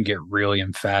saw him get really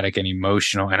emphatic and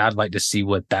emotional. And I'd like to see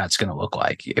what that's going to look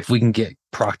like. If we can get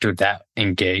Proctor that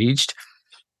engaged,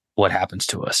 what happens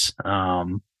to us?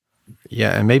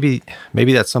 Yeah, and maybe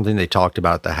that's something they talked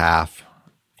about at the half,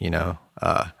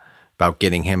 about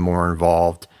getting him more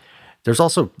involved.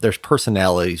 There's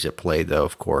personalities at play, though,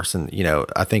 of course, and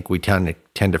I think we tend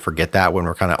to forget that when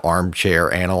we're kind of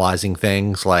armchair analyzing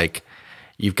things. Like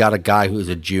you've got a guy who's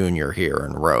a junior here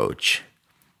in Roach,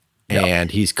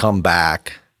 and he's come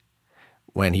back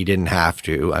when he didn't have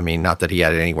to. I mean, not that he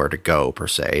had anywhere to go per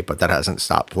se, but that hasn't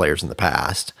stopped players in the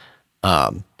past.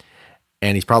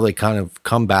 And he's probably kind of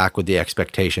come back with the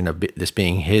expectation of this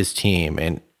being his team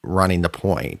and running the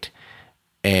point.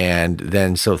 And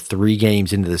then so 3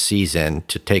 games into the season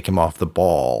to take him off the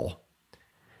ball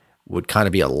would kind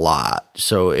of be a lot.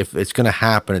 So if it's going to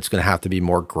happen, it's going to have to be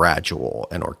more gradual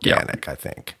and organic, I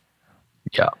think.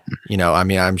 Yeah.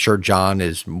 I'm sure John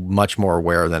is much more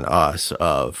aware than us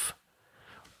of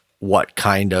what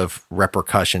kind of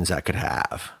repercussions that could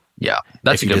have. Yeah,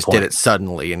 that's if you just did it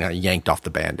suddenly and yanked off the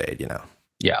Band-Aid,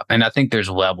 Yeah, and I think there's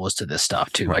levels to this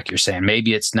stuff too. Like you're saying,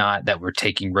 maybe it's not that we're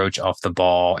taking Roach off the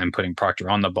ball and putting Proctor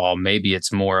on the ball. Maybe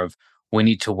it's more of we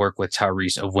need to work with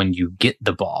Tyrese of when you get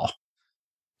the ball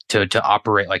to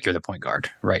operate like you're the point guard,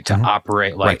 right? To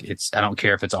operate like I don't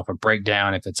care if it's off a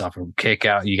breakdown, if it's off a kick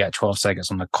out, you got 12 seconds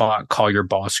on the clock, call your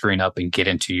ball screen up and get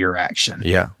into your action.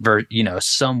 Yeah.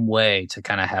 Some way to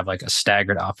kind of have like a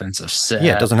staggered offensive set.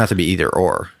 Yeah, it doesn't have to be either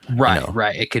or.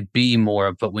 Right. It could be more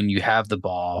of, but when you have the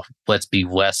ball, let's be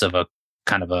less of a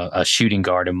kind of a shooting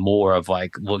guard and more of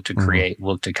like look to create,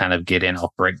 look to kind of get in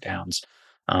off breakdowns.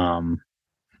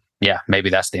 Maybe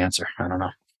that's the answer. I don't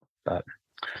know. But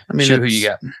who you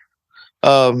got?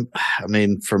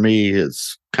 For me,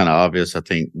 it's kind of obvious. I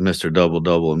think Mr.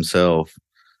 Double himself,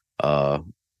 Kyle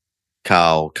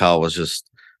was just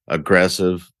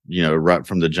aggressive, right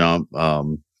from the jump. The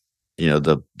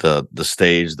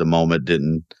stage, the moment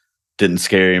didn't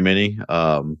scare him any.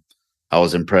 I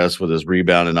was impressed with his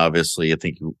rebounding. Obviously, I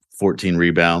think 14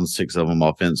 rebounds, 6 of them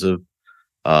offensive.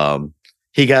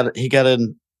 He got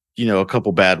in, a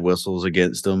couple bad whistles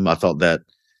against him. I thought that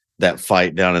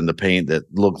fight down in the paint that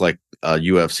looked like a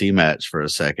UFC match for a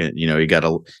second.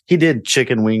 He did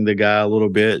chicken wing the guy a little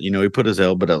bit. He put his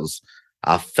elbow, but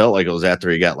I felt like it was after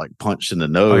he got like punched in the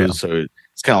nose. So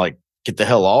it's kind of like, get the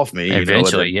hell off me.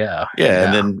 Eventually, yeah.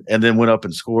 And then went up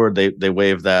and scored. They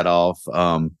waved that off.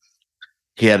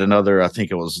 He had another, I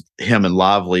think it was him and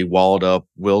Lively walled up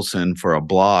Wilson for a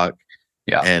block.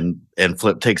 Yeah. And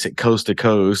Flip takes it coast to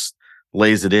coast,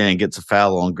 lays it in, gets a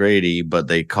foul on Grady, but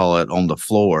they call it on the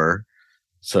floor.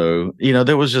 So,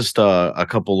 there was just a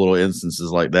couple little instances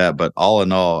like that. But all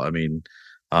in all,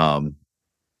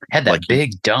 had that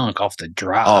big dunk off the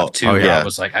drive too. Yeah. I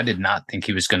was like, I did not think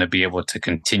he was going to be able to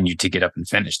continue to get up and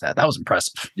finish that. That was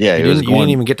impressive. Yeah, you didn't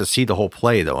even get to see the whole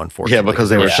play though, unfortunately. Yeah, because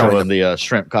they were showing the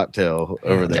shrimp cocktail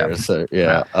over there.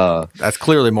 Yeah. So that's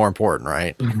clearly more important,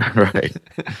 right? Right.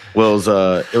 Well,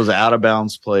 it was an out of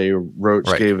bounds play. Roach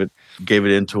gave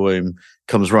it into him.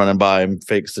 Comes running by him,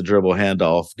 fakes the dribble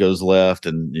handoff, goes left,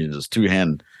 and just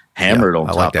 2-hand hammered on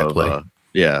top of play.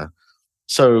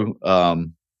 So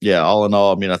all in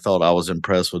all, I thought I was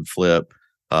impressed with Flip,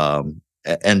 and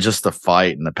just the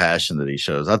fight and the passion that he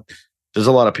shows. There's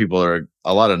a lot of people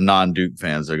a lot of non-Duke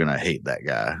fans that are going to hate that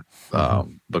guy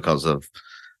because of.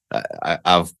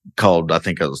 I've called. I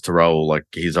think it was Terrell. Like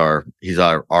he's our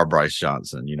Bryce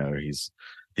Johnson. He's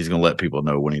going to let people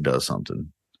know when he does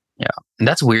something. Yeah. And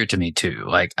that's weird to me too.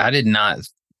 Like I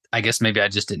guess maybe I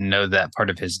just didn't know that part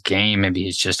of his game. Maybe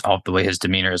he's just off the way his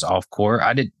demeanor is off court.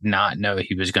 I did not know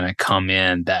he was going to come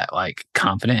in that like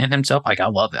confident in himself. Like I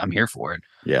love it. I'm here for it.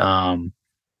 Yeah.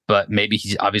 But maybe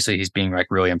he's being like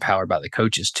really empowered by the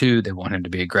coaches too. They want him to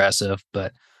be aggressive,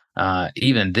 but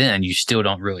even then you still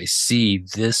don't really see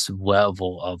this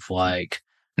level of like,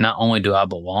 not only do I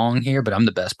belong here, but I'm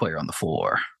the best player on the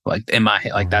floor. Like in my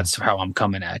head, like that's how I'm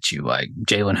coming at you. Like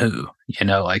Jalen who,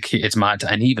 like it's my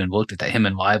time. And he even looked at that. Him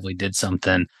and Lively did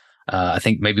something I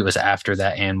think maybe it was after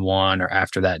that and one or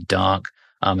after that dunk.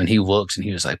 And he looks and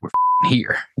he was like, "We're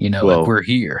here, like we're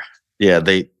here." Yeah,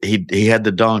 he had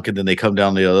the dunk, and then they come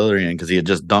down the other end because he had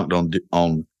just dunked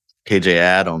on KJ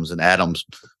Adams, and Adams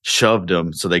shoved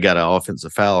him, so they got an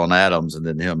offensive foul on Adams, and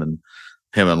then him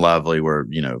and Lively were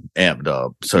amped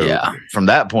up. So from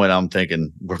that point, I'm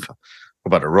thinking we're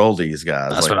about to roll these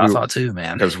guys. That's what I thought too,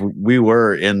 man. Because we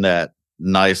were in that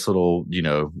nice little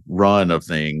run of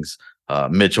things.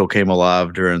 Mitchell came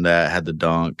alive during that, had the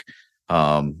dunk.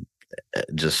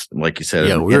 Just like you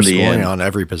said, we were scoring on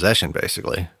every possession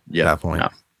basically. At that point.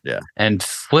 Yeah. And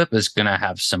Flip is going to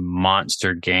have some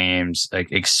monster games,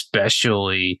 like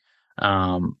especially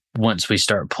once we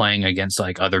start playing against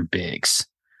like other bigs.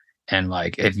 And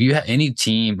like if you have any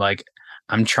team, like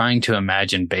I'm trying to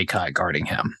imagine Baycott guarding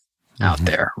him out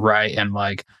there, right? And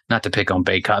like not to pick on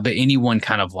Baycott, but anyone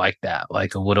kind of like that,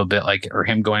 like a little bit like, or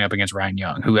him going up against Ryan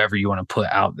Young, whoever you want to put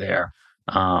out there.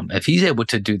 If he's able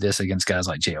to do this against guys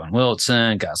like Jalen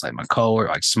Wilson, guys like McCullough,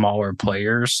 like smaller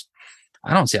players,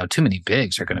 I don't see how too many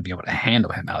bigs are going to be able to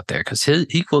handle him out there because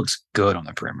he looks good on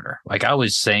the perimeter. Like I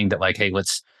was saying that, like, hey,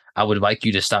 I would like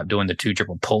you to stop doing the 2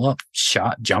 dribble pull up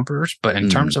shot jumpers, but in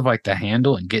terms of like the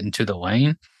handle and getting to the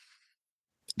lane,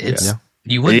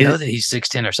 you wouldn't know that he's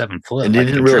 6'10" or 7 foot. And like,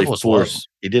 he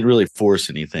didn't really force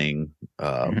anything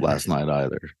last night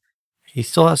either. He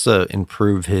still has to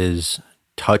improve his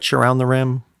touch around the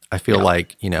rim. I feel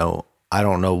like, I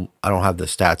don't know, I don't have the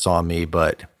stats on me,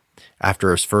 but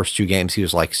after his first 2 games, he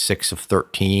was like 6 of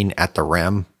 13 at the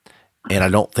rim. And I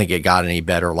don't think it got any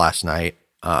better last night.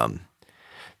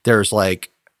 There's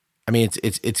like, I mean,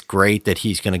 it's great that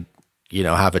he's going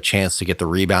to, have a chance to get the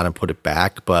rebound and put it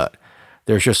back. But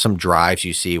there's just some drives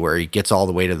you see where he gets all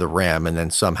the way to the rim and then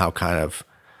somehow kind of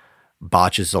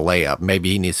botches the layup.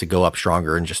 Maybe he needs to go up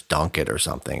stronger and just dunk it or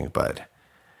something. But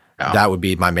that would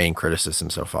be my main criticism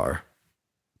so far.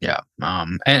 Yeah.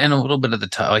 And a little bit of the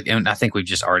like, and I think we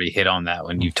just already hit on that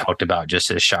when you talked about just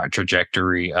his shot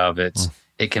trajectory of it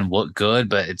can look good,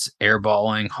 but it's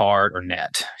airballing hard or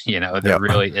net. There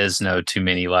really is no too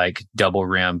many like double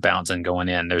rim bouncing going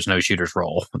in. There's no shooter's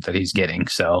roll that he's getting.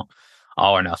 So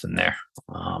all or nothing there.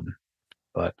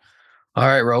 But all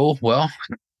right, Raul. Well,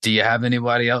 do you have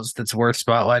anybody else that's worth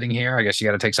spotlighting here? I guess you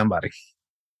got to take somebody.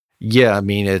 Yeah. I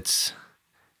mean,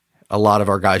 a lot of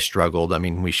our guys struggled. I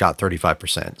mean, we shot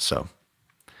 35%. So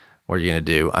what are you going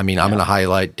to do? I mean, I'm going to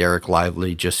highlight Derek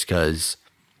Lively just because,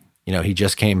 he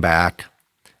just came back.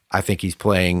 I think he's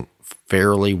playing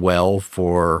fairly well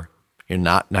for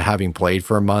not having played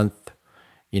for a month,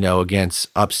 against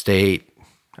Upstate.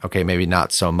 Okay, maybe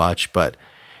not so much, but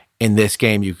in this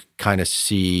game, you kind of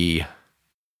see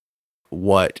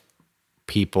what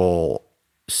people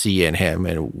see in him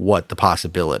and what the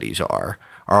possibilities are.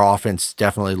 Our offense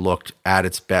definitely looked at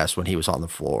its best when he was on the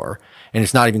floor. And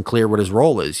it's not even clear what his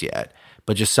role is yet.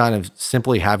 But just kind of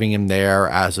simply having him there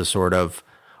as a sort of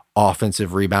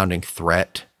offensive rebounding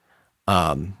threat,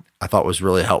 I thought was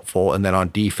really helpful. And then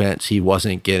on defense, he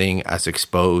wasn't getting as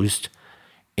exposed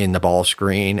in the ball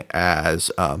screen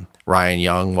as Ryan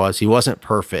Young was. He wasn't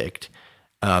perfect.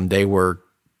 They were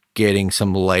getting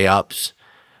some layups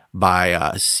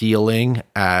by sealing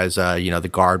as, the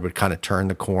guard would kind of turn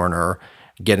the corner,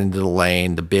 get into the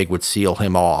lane, the big would seal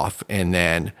him off, and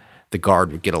then the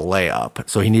guard would get a layup.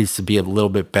 So he needs to be a little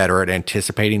bit better at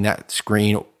anticipating that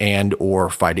screen and or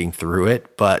fighting through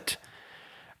it. But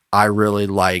I really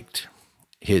liked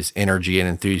his energy and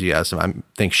enthusiasm. I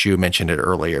think Shu mentioned it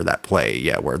earlier, that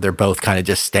play, where they're both kind of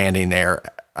just standing there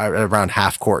around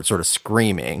half court sort of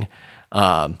screaming.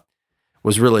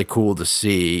 Was really cool to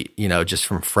see, just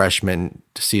from freshmen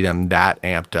to see them that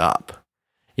amped up.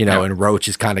 And Roach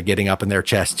is kind of getting up in their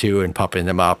chest too and pumping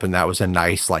them up. And that was a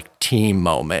nice like team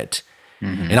moment.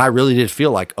 And I really did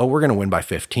feel like, we're going to win by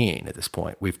 15 at this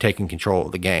point. We've taken control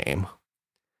of the game.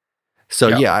 So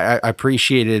I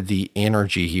appreciated the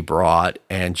energy he brought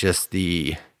and just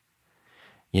the,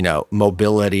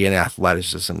 mobility and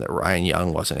athleticism that Ryan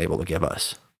Young wasn't able to give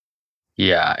us.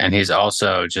 Yeah. And he's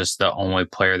also just the only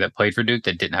player that played for Duke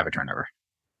that didn't have a turnover.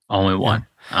 Only one.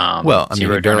 Well, I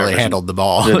mean, he barely handled the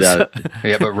ball.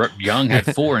 Yeah, but Young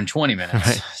had 4 in 20 minutes.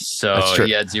 Right. So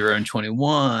he had 0 in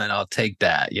 21. I'll take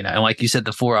that. And like you said,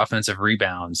 the 4 offensive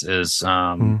rebounds is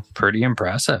pretty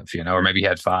impressive, or maybe he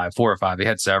had 4 or 5. He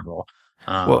had several.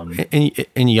 Well,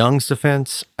 in Young's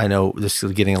defense, I know this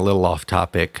is getting a little off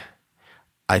topic.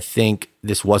 I think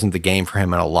this wasn't the game for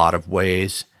him in a lot of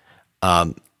ways.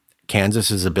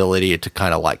 Kansas's ability to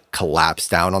kind of like collapse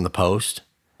down on the post,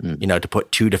 to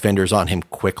put 2 defenders on him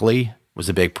quickly was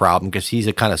a big problem because he's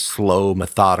a kind of slow,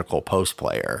 methodical post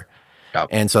player. Yep.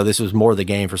 And so this was more the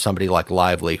game for somebody like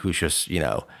Lively, who's just,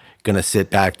 going to sit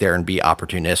back there and be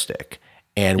opportunistic.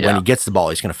 And when he gets the ball,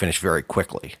 he's going to finish very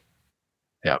quickly.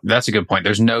 Yeah, that's a good point.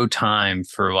 There's no time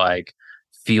for like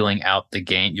feeling out the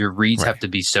game. Your reads have to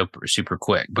be super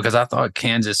quick, because I thought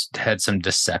Kansas had some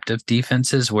deceptive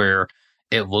defenses where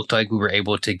it looked like we were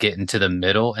able to get into the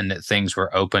middle and that things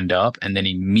were opened up, and then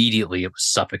immediately it was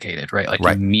suffocated, right? Like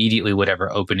immediately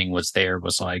whatever opening was there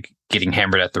was like getting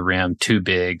hammered at the rim, too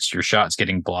bigs, your shots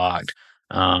getting blocked.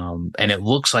 And it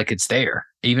looks like it's there,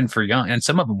 even for Young. And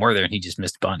some of them were there and he just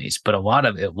missed bunnies, but a lot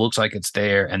of it looks like it's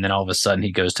there. And then all of a sudden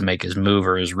he goes to make his move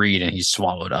or his read and he's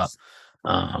swallowed up.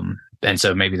 And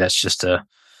so maybe that's just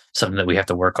something that we have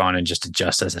to work on and just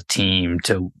adjust as a team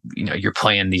to, you're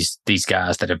playing these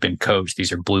guys that have been coached.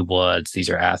 These are blue bloods. These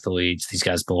are athletes. These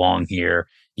guys belong here.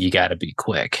 You got to be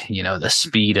quick. The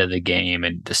speed of the game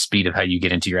and the speed of how you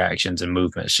get into your actions and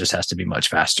movements just has to be much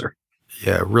faster.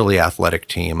 Yeah, really athletic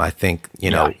team. I think,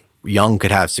 Young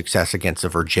could have success against a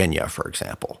Virginia, for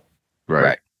example.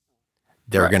 Right.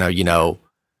 They're going to,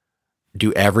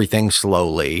 do everything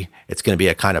slowly. It's going to be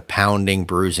a kind of pounding,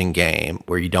 bruising game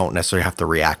where you don't necessarily have to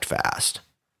react fast.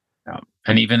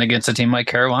 And even against a team like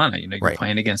Carolina, you're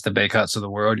playing against the Baycuts of the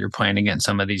world. You're playing against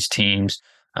some of these teams.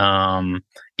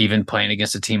 Even playing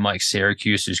against a team like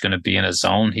Syracuse, who's going to be in a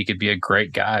zone, he could be a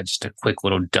great guy. Just a quick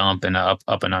little dump and up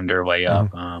and under layup.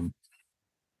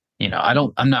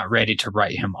 I'm not ready to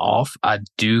write him off. I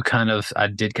did kind of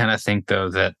think though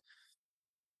that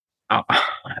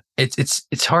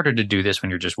it's harder to do this when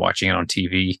you're just watching it on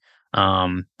TV.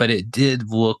 But it did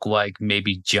look like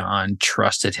maybe John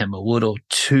trusted him a little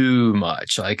too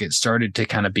much. Like it started to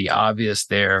kind of be obvious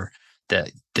there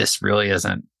that this really he's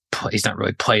not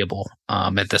really playable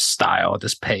at this style, at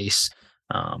this pace.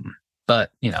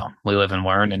 But we live and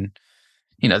learn, and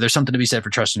there's something to be said for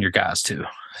trusting your guys too.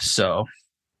 So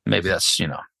maybe that's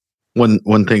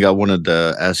one thing I wanted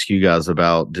to ask you guys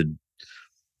about.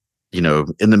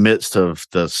 In the midst of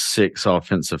the 6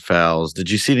 offensive fouls, did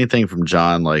you see anything from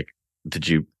John? Like, did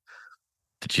you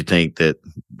think that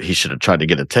he should have tried to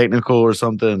get a technical or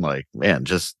something? Like, man,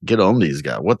 just get on these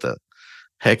guys. What the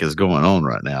heck is going on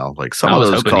right now? Like some of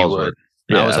those calls were.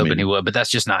 I was hoping he would, but that's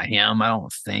just not him, I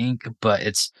don't think. But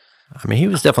he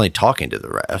was definitely talking to the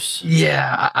refs.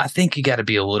 Yeah, I think you got to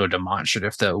be a little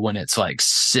demonstrative, though, when it's like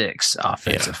 6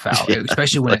 offensive fouls,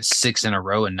 especially when it's 6 in a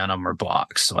row and none of them are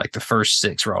blocks. So like the first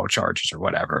 6 were all charges or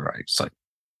whatever, right? It's like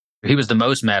he was the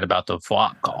most mad about the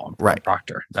flop call, right?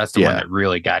 Proctor. That's the one that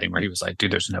really got him, where he was like,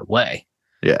 dude, there's no way.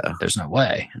 Yeah. There's no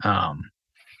way. And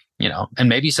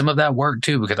maybe some of that worked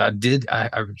too, because I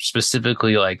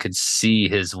specifically could see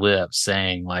his lips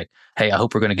saying like, hey, I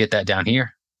hope we're going to get that down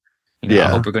here. I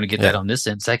hope we're going to get that on this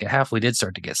end. Second half, we did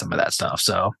start to get some of that stuff.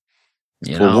 So,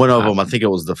 one of them, I think it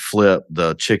was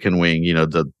the chicken wing,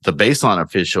 the baseline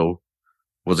official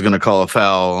was going to call a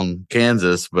foul on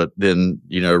Kansas, but then,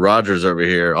 Rogers over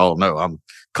here, oh no, I'm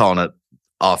calling it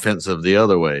offensive the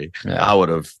other way. Yeah. I would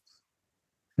have.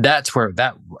 That's where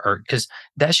because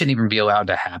that shouldn't even be allowed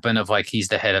to happen, of like he's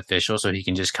the head official so he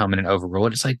can just come in and overrule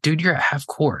it. It's like, dude, you're at half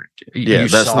court. You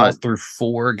saw through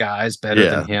 4 guys better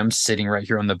than him sitting right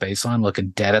here on the baseline looking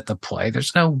dead at the play.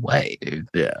 There's no way, dude.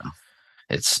 Yeah.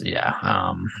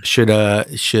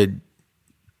 Should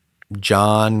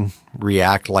John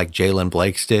react like Jalen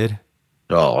Blakes did?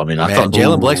 Oh, I mean, I thought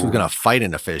Jalen Blakes was going to fight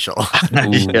an official.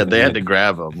 Yeah, they had to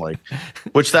grab him,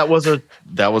 which that was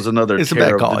another. It's a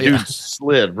bad call. The dude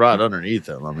slid right underneath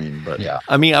him. I mean, but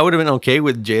I would have been okay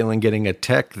with Jalen getting a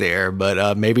tech there,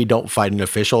 but maybe don't fight an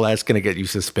official. That's going to get you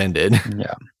suspended.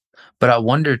 Yeah, but I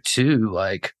wonder too,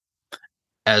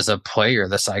 as a player,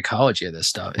 the psychology of this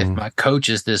stuff. If my coach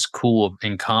is this cool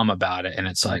and calm about it, and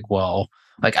it's like, well,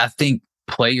 I think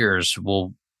players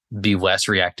will be less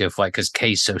reactive, because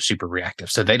K's so super reactive,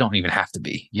 so they don't even have to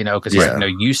be, because he's like, no,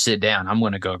 you sit down, I'm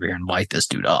going to go over here and light this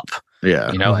dude up.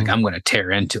 I'm going to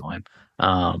tear into him.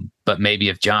 But maybe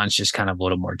if John's just kind of a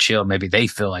little more chill, maybe they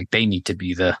feel like they need to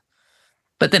be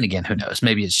but then again, who knows?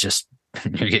 Maybe it's just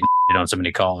you're getting on so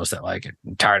many calls that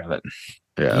I'm tired of it.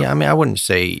 Yeah. I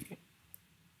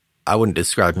wouldn't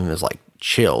describe him as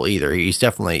chill either. He's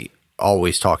definitely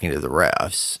always talking to the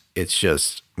refs. It's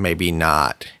just maybe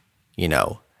not,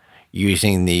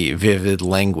 using the vivid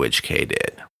language K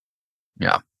did.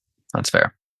 Yeah, that's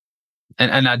fair.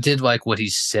 And I did like what he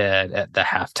said at the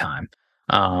halftime.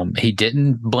 He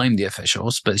didn't blame the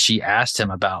officials, but she asked him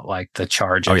about the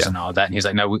charges and all that. And he's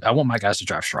like, no, I want my guys to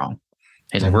drive strong.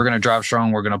 He's like, we're going to drive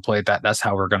strong. We're going to play that. That's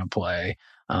how we're going to play.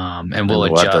 And we'll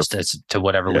adjust it to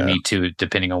whatever we need to,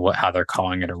 depending on how they're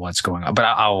calling it or what's going on. But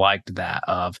I liked that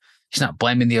he's not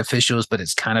blaming the officials, but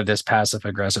it's kind of this passive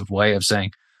aggressive way of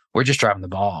saying, we're just driving the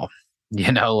ball.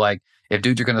 Like if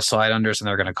dudes are going to slide under us and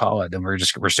they're going to call it, then we're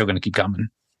still going to keep coming.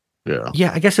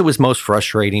 Yeah, I guess it was most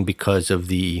frustrating because of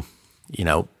the,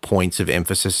 points of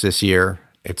emphasis this year.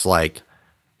 It's like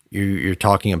you're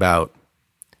talking about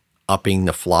upping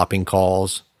the flopping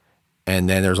calls, and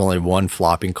then there's only one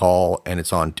flopping call, and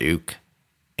it's on Duke.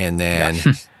 And then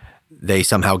they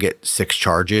somehow get 6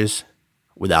 charges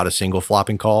without a single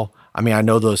flopping call. I mean, I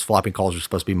know those flopping calls are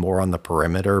supposed to be more on the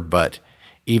perimeter, but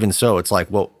even so, it's like,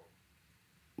 well,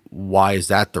 why is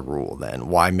that the rule then?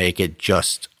 Why make it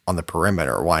just on the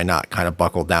perimeter? Why not kind of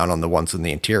buckle down on the ones in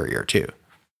the interior too?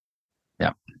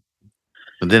 Yeah.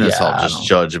 But then it's all just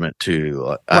judgment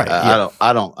too.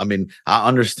 I mean, I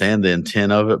understand the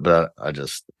intent of it, but I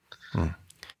just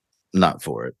not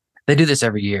for it. They do this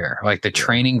every year. Like the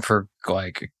training for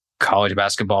like college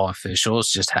basketball officials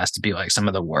just has to be like some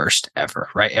of the worst ever,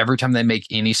 right? Every time they make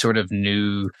any sort of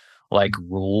new like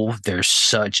rule, there's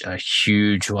such a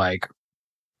huge like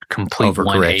complete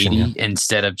 180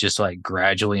 instead of just like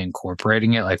gradually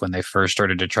incorporating it. Like when they first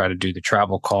started to try to do the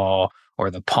travel call or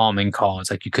the palming call,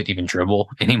 it's like you couldn't even dribble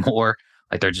anymore.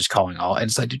 Like they're just calling all, and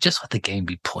it's like, dude, just let the game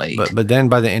be played. But then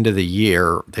by the end of the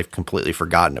year, they've completely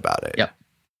forgotten about it.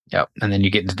 Yep. And then you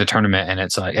get into the tournament and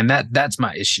it's like, and that's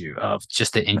my issue of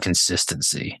just the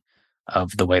inconsistency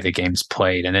of the way the game's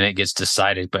played. And then it gets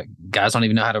decided, but guys don't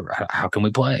even know how can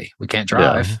we play? We can't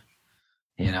drive,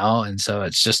 and so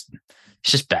it's just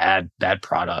bad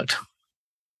product.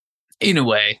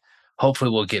 Anyway,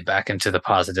 hopefully we'll get back into the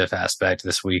positive aspect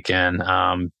this weekend.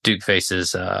 Duke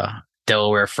faces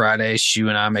Delaware Friday. Shu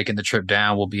and I making the trip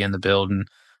down. We'll be in the building.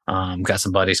 Got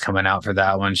some buddies coming out for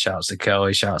that one. Shouts to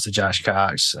Kelly. Shouts to Josh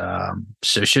Cox.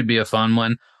 So it should be a fun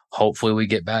one. Hopefully we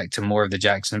get back to more of the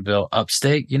Jacksonville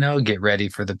Upstate, get ready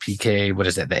for the PK. What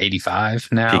is that? The 85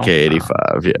 now? PK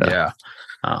 85. Yeah.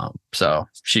 So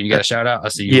you got a shout out? I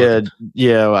see you.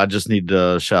 Yeah. I just need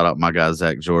to shout out my guy,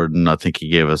 Zach Jordan. I think he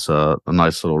gave us a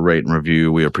nice little rate and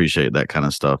review. We appreciate that kind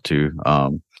of stuff too.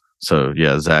 So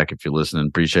yeah, Zach, if you're listening,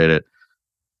 appreciate it.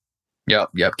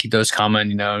 Yep. Keep those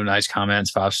coming, nice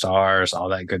comments, 5 stars, all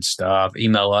that good stuff.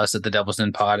 Email us at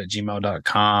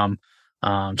thedevilsdenpod@gmail.com.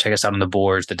 Check us out on the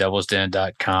boards,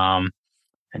 thedevilsden.com.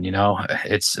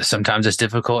 And sometimes it's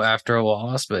difficult after a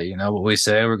loss, but what we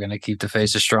say, we're going to keep the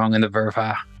faces strong and the verve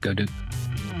high. Go Duke.